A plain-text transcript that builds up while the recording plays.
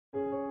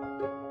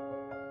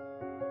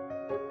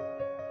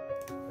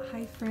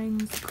Hi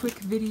friends, quick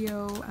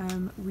video.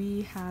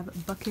 We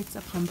have buckets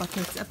upon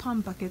buckets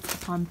upon buckets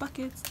upon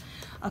buckets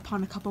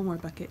upon a couple more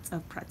buckets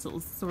of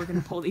pretzels, so we're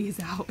gonna pull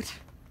these out.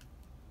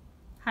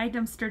 Hi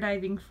dumpster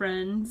diving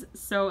friends.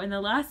 So in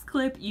the last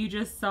clip you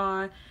just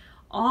saw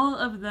all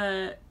of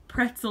the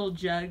pretzel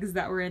jugs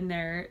that were in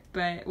there,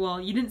 but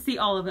well, you didn't see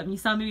all of them. You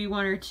saw maybe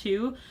one or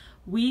two.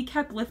 We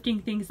kept lifting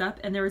things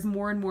up and there was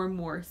more and more and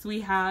more. So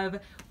we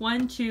have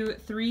 1, 2,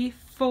 3,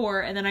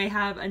 4, and then I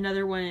have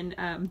another one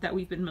that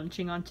we've been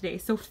munching on today.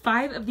 So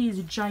 5 of these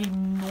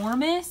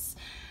ginormous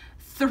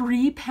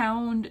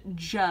 3-pound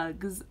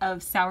jugs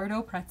of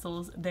sourdough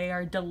pretzels. They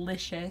are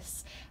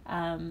delicious.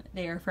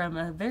 They are from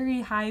a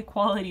very high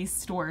quality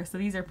store, so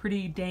these are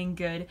pretty dang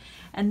good.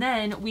 And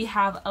then we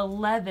have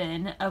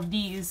 11 of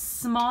these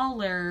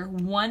smaller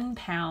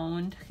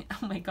 1-pound,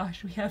 oh my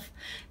gosh, we have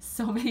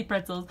so many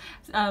pretzels.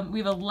 We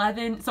have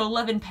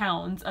 11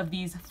 pounds of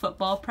these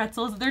football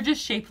pretzels. They're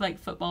just shaped like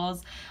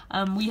footballs.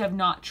 We have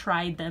not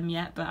tried them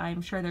yet, but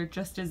I'm sure they're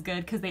just as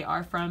good because they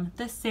are from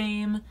the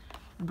same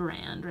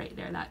brand right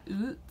there, that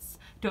Oots.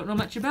 Don't know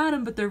much about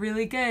them, but they're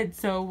really good.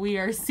 So we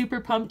are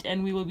super pumped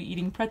and we will be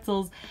eating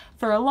pretzels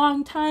for a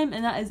long time,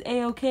 and that is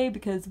a-okay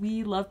because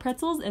we love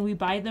pretzels and we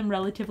buy them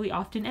relatively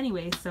often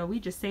anyway, so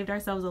we just saved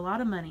ourselves a lot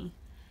of money.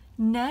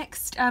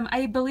 Next,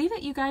 I believe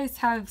that you guys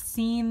have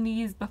seen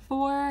these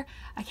before.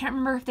 I can't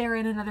remember if they were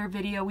in another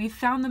video. We've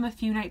found them a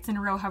few nights in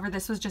a row, however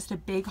this was just a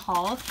big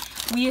haul.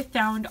 We have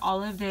found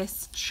all of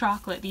this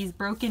chocolate, these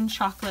broken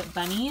chocolate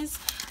bunnies.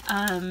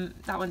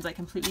 That one's like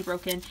completely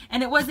broken,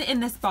 and it wasn't in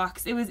this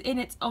box. It was in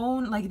its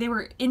own, like they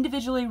were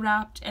individually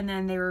wrapped and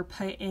then they were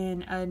put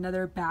in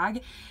another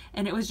bag,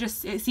 and it was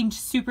just, it seemed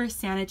super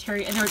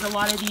sanitary. And there was a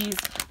lot of these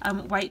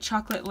white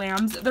chocolate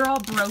lambs. They're all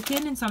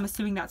broken, and so I'm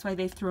assuming that's why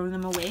they've thrown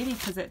them away,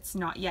 because it's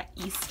not yet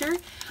Easter.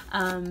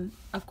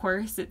 Of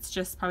course, it's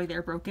just probably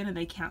they're broken and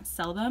they can't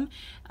sell them,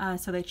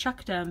 so they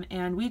chucked them,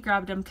 and we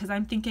grabbed them because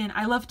I'm thinking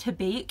I love to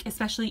bake,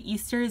 especially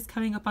Easter is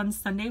coming up on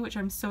Sunday, which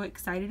I'm so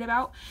excited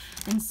about.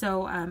 And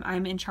so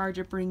I'm in charge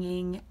of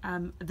bringing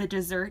the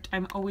dessert.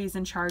 I'm always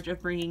in charge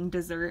of bringing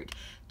dessert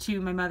to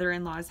my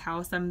mother-in-law's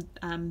house. I'm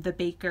the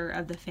baker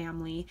of the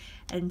family,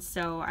 and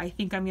so I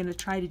think I'm gonna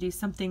try to do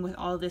something with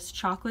all this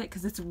chocolate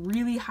because it's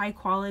really high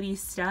quality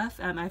stuff.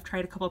 I've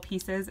tried a couple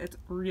pieces, it's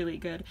really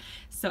good.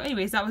 So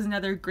anyways, that was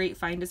another great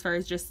find as far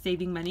as just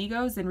saving money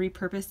goes and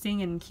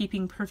repurposing and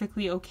keeping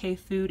perfectly okay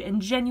food.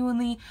 And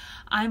genuinely,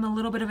 I'm a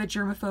little bit of a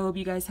germaphobe.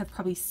 You guys have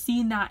probably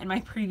seen that in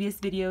my previous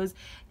videos,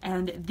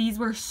 and these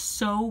were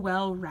so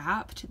well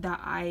wrapped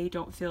that I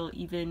don't feel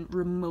even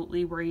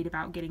remotely worried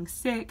about getting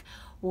sick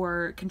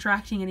or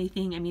contracting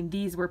anything. I mean,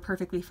 these were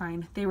perfectly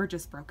fine. They were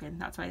just broken.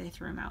 That's why they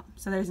threw them out.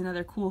 So there's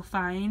another cool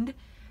find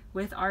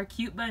with our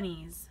cute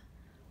bunnies.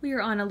 We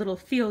are on a little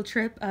field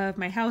trip of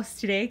my house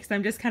today because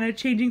I'm just kind of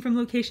changing from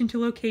location to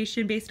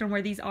location based on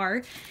where these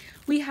are.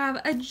 We have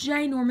a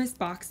ginormous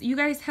box. You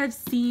guys have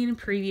seen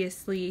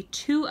previously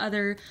 2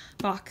 other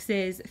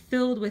boxes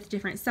filled with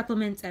different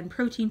supplements and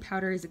protein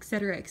powders,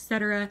 etc.,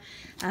 etc.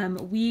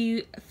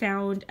 We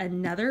found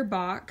another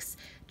box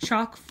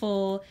chock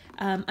full.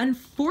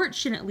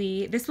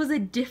 Unfortunately, this was a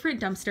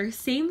different dumpster,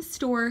 same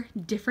store,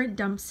 different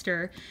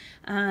dumpster,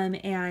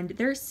 and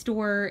their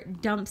store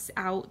dumps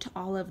out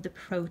all of the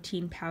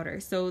protein powder.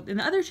 So in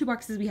the other 2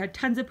 boxes, we had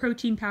tons of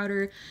protein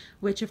powder,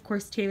 which of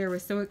course Taylor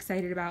was so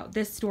excited about.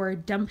 This store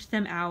dumped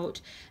them out,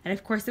 and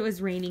of course it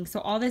was raining, so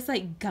all this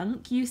like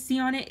gunk you see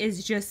on it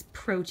is just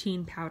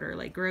protein powder,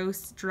 like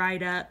gross,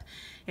 dried up.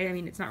 I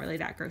mean, it's not really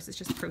that gross, it's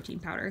just protein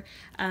powder.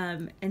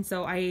 And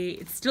so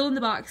it's still in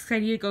the box because I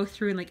need to go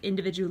through and like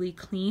individually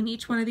clean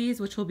each one of these,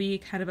 which will be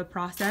kind of a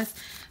process.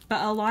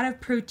 But a lot of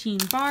protein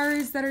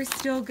bars that are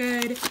still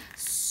good,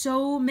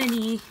 so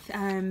many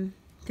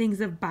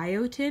things of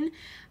biotin,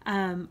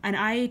 and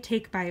I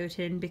take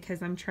biotin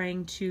because I'm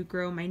trying to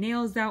grow my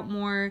nails out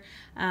more.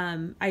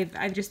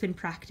 I've just been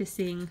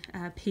practicing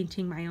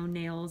painting my own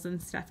nails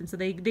and stuff, and so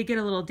they get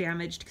a little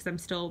damaged because I'm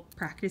still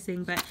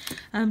practicing, but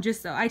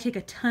just so I take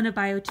a ton of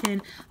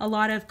biotin, a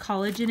lot of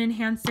collagen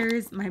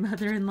enhancers. My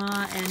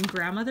mother-in-law and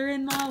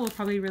grandmother-in-law will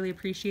probably really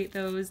appreciate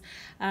those.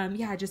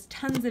 Yeah, just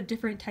tons of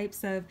different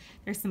types of,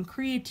 there's some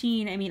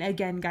creatine. I mean,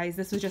 again guys,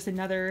 this was just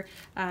another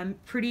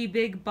pretty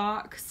big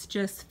box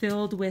just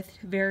filled with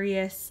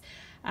various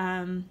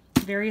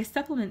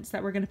supplements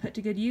that we're going to put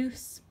to good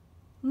use.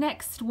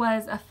 Next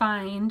was a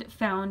find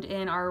found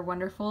in our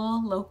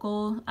wonderful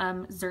local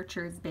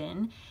Zurcher's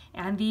bin,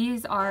 and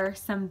these are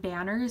some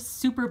banners,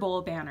 Super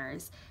Bowl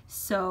banners.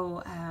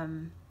 So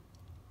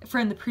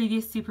from the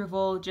previous Super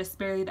Bowl, just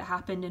barely, that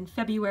happened in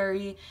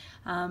February,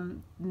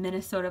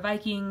 Minnesota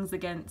Vikings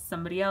against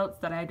somebody else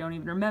that I don't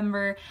even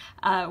remember.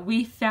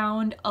 We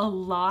found a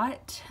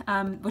lot,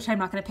 which I'm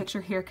not going to picture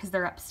here because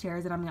they're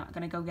upstairs and I'm not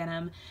going to go get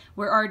them.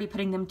 We're already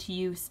putting them to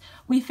use.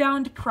 We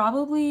found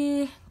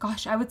probably,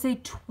 gosh, I would say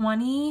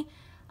 20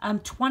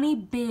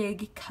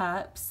 big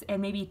cups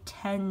and maybe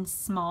 10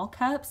 small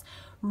cups.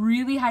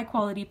 really high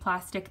quality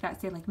plastic that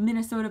say like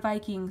Minnesota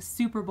Vikings,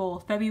 Super Bowl,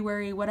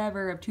 February,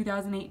 whatever of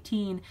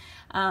 2018,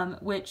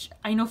 which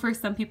I know for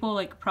some people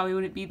like probably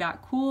wouldn't be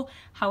that cool.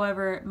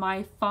 However,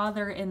 my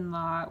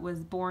father-in-law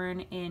was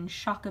born in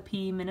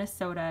Shakopee,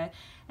 Minnesota,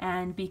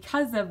 and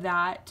because of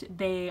that,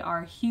 they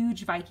are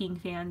huge Viking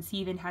fans. He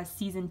even has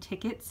season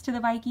tickets to the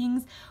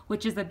Vikings,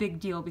 which is a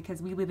big deal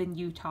because we live in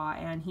Utah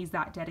and he's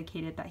that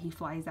dedicated that he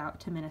flies out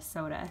to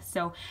Minnesota.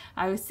 So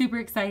I was super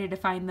excited to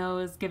find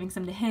those, giving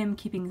some to him,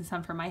 keeping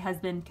some for my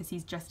husband because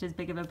he's just as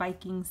big of a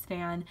Vikings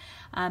fan.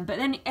 But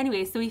then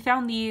anyway, so we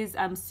found these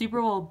Super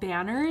Bowl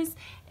banners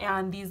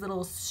and these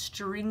little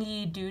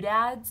stringy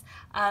doodads.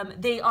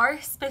 They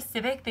are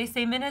specific. They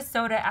say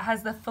Minnesota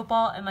has the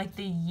football and like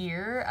the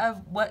year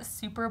of what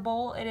Super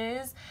Bowl it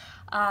is.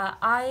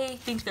 I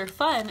think they're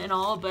fun and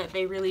all, but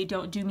they really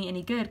don't do me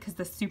any good because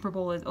the Super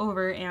Bowl is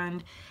over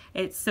and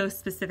it's so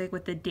specific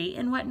with the date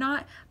and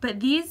whatnot. But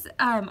these,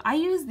 I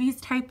use these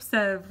types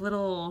of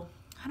little,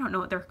 I don't know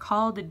what they're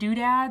called, the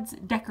doodads,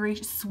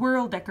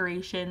 swirl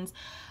decorations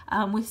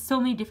with so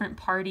many different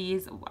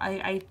parties.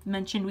 I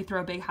mentioned we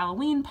throw a big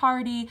Halloween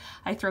party.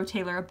 I throw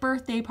Taylor a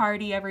birthday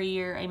party every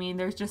year. I mean,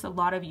 there's just a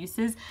lot of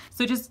uses.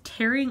 So just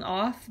tearing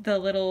off the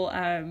little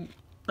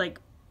like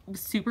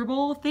Super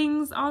Bowl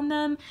things on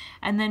them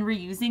and then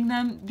reusing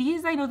them.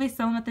 These, I know they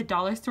sell them at the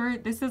dollar store.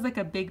 This is like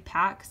a big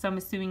pack, so I'm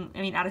assuming,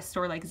 I mean, at a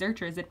store like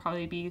Zercher's, it'd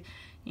probably be,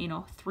 you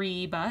know,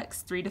 $3,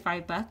 $3 to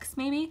 $5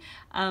 maybe.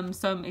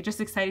 So I'm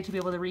just excited to be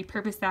able to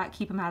repurpose that,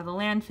 keep them out of the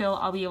landfill.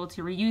 I'll be able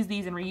to reuse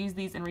these and reuse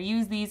these and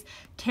reuse these,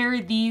 tear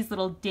these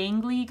little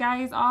dangly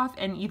guys off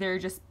and either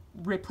just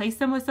replace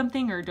them with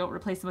something or don't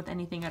replace them with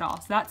anything at all.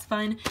 So that's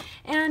fun.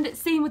 And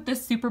same with the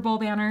Super Bowl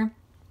banner.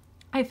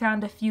 I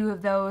found a few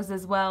of those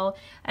as well.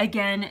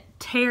 Again,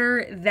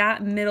 tear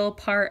that middle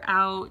part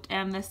out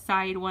and the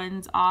side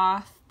ones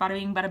off. Bada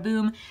bing, bada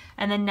boom.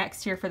 And then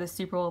next year for the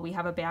Super Bowl, we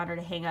have a banner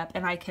to hang up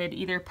and I could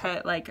either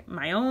put like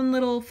my own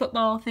little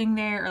football thing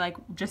there or like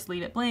just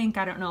leave it blank.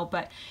 I don't know,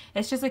 but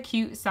it's just a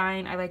cute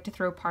sign. I like to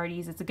throw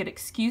parties. It's a good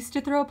excuse to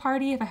throw a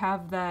party if I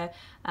have the,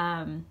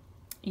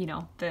 you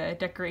know, the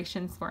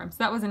decorations for them. So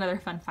that was another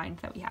fun find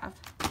that we have.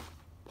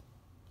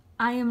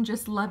 I am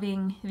just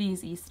loving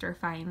these Easter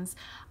finds.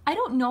 I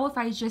don't know if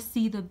I just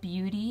see the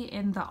beauty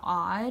in the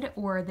odd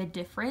or the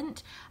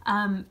different.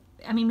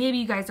 I mean, maybe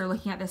you guys are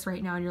looking at this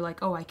right now and you're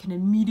like, oh, I can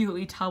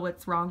immediately tell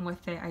what's wrong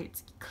with it.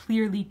 It's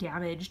clearly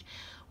damaged.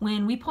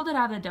 When we pulled it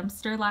out of the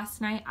dumpster last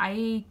night,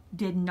 I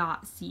did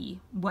not see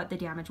what the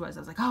damage was.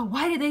 I was like, oh,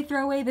 why did they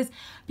throw away this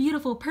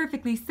beautiful,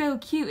 perfectly, so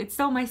cute? It's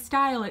so my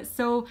style. It's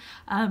so,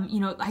 you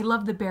know, I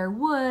love the bare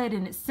wood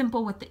and it's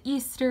simple with the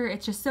Easter.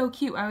 It's just so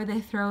cute. Why would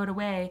they throw it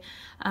away?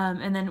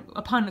 And then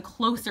upon a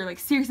closer, like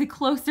seriously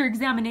closer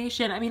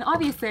examination, I mean,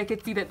 obviously I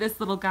could see that this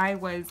little guy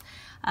was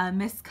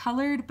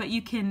miscolored, but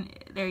you can,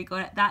 there you go,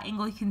 at that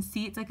angle you can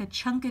see it's like a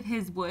chunk of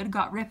his wood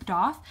got ripped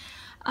off.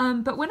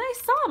 But when I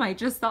saw him, I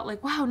just thought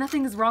like, wow,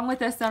 nothing's wrong with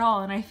this at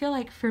all. And I feel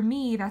like for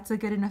me, that's a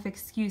good enough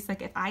excuse.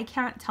 Like if I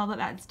can't tell that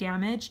that's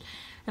damaged,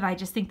 if I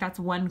just think that's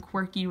one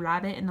quirky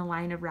rabbit in the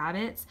line of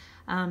rabbits,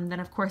 then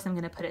of course I'm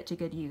going to put it to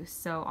good use.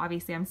 So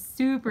obviously I'm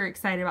super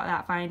excited about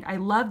that find. I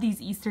love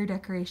these Easter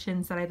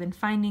decorations that I've been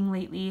finding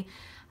lately.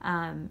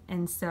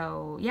 And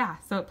so yeah,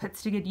 so it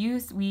puts to good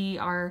use. We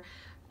are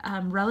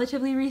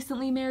relatively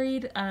recently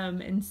married,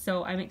 and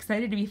so I'm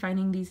excited to be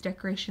finding these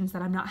decorations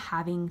that I'm not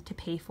having to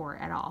pay for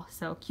at all.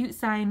 So cute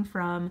sign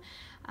from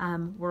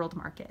World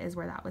Market is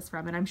where that was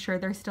from, and I'm sure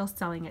they're still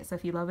selling it. So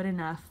if you love it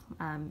enough,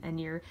 and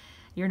you're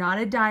not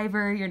a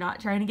diver, you're not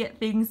trying to get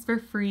things for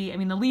free, I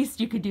mean, the least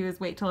you could do is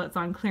wait till it's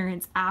on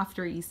clearance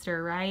after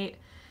Easter, right?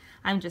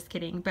 I'm just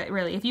kidding, but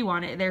really, if you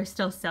want it, they're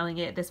still selling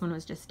it. This one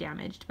was just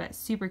damaged, but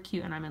super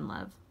cute, and I'm in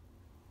love.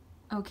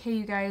 Okay,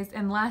 you guys,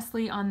 and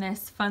lastly on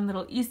this fun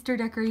little Easter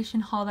decoration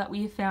haul that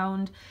we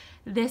found,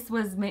 this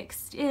was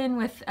mixed in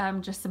with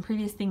just some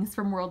previous things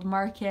from World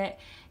Market,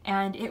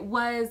 and it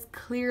was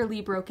clearly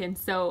broken.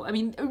 So, I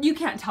mean, you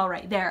can't tell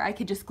right there. I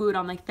could just glue it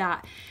on like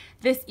that.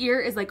 This ear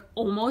is like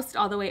almost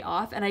all the way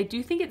off, and I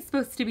do think it's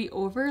supposed to be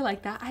over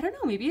like that. I don't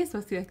know, maybe it's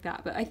supposed to be like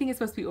that, but I think it's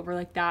supposed to be over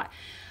like that.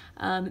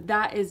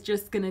 That is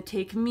just gonna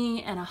take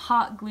me and a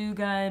hot glue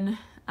gun,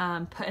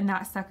 putting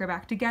that sucker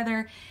back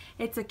together.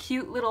 It's a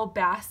cute little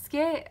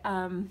basket,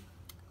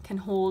 can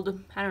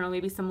hold, I don't know,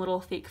 maybe some little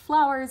fake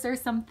flowers or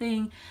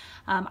something.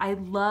 I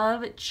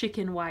love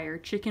chicken wire.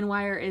 Chicken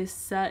wire is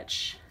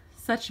such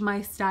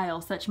my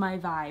style, such my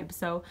vibe.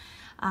 So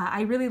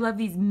I really love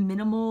these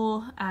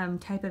minimal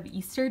type of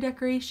Easter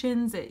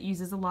decorations. It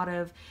uses a lot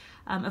of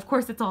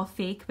course it's all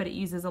fake, but it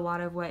uses a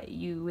lot of what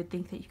you would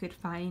think that you could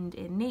find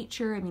in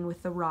nature. I mean,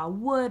 with the raw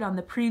wood on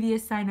the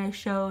previous sign I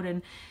showed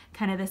and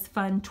kind of this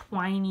fun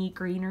twiny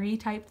greenery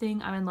type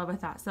thing, I'm in love with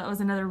that. So that was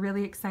another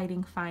really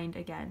exciting find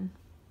again.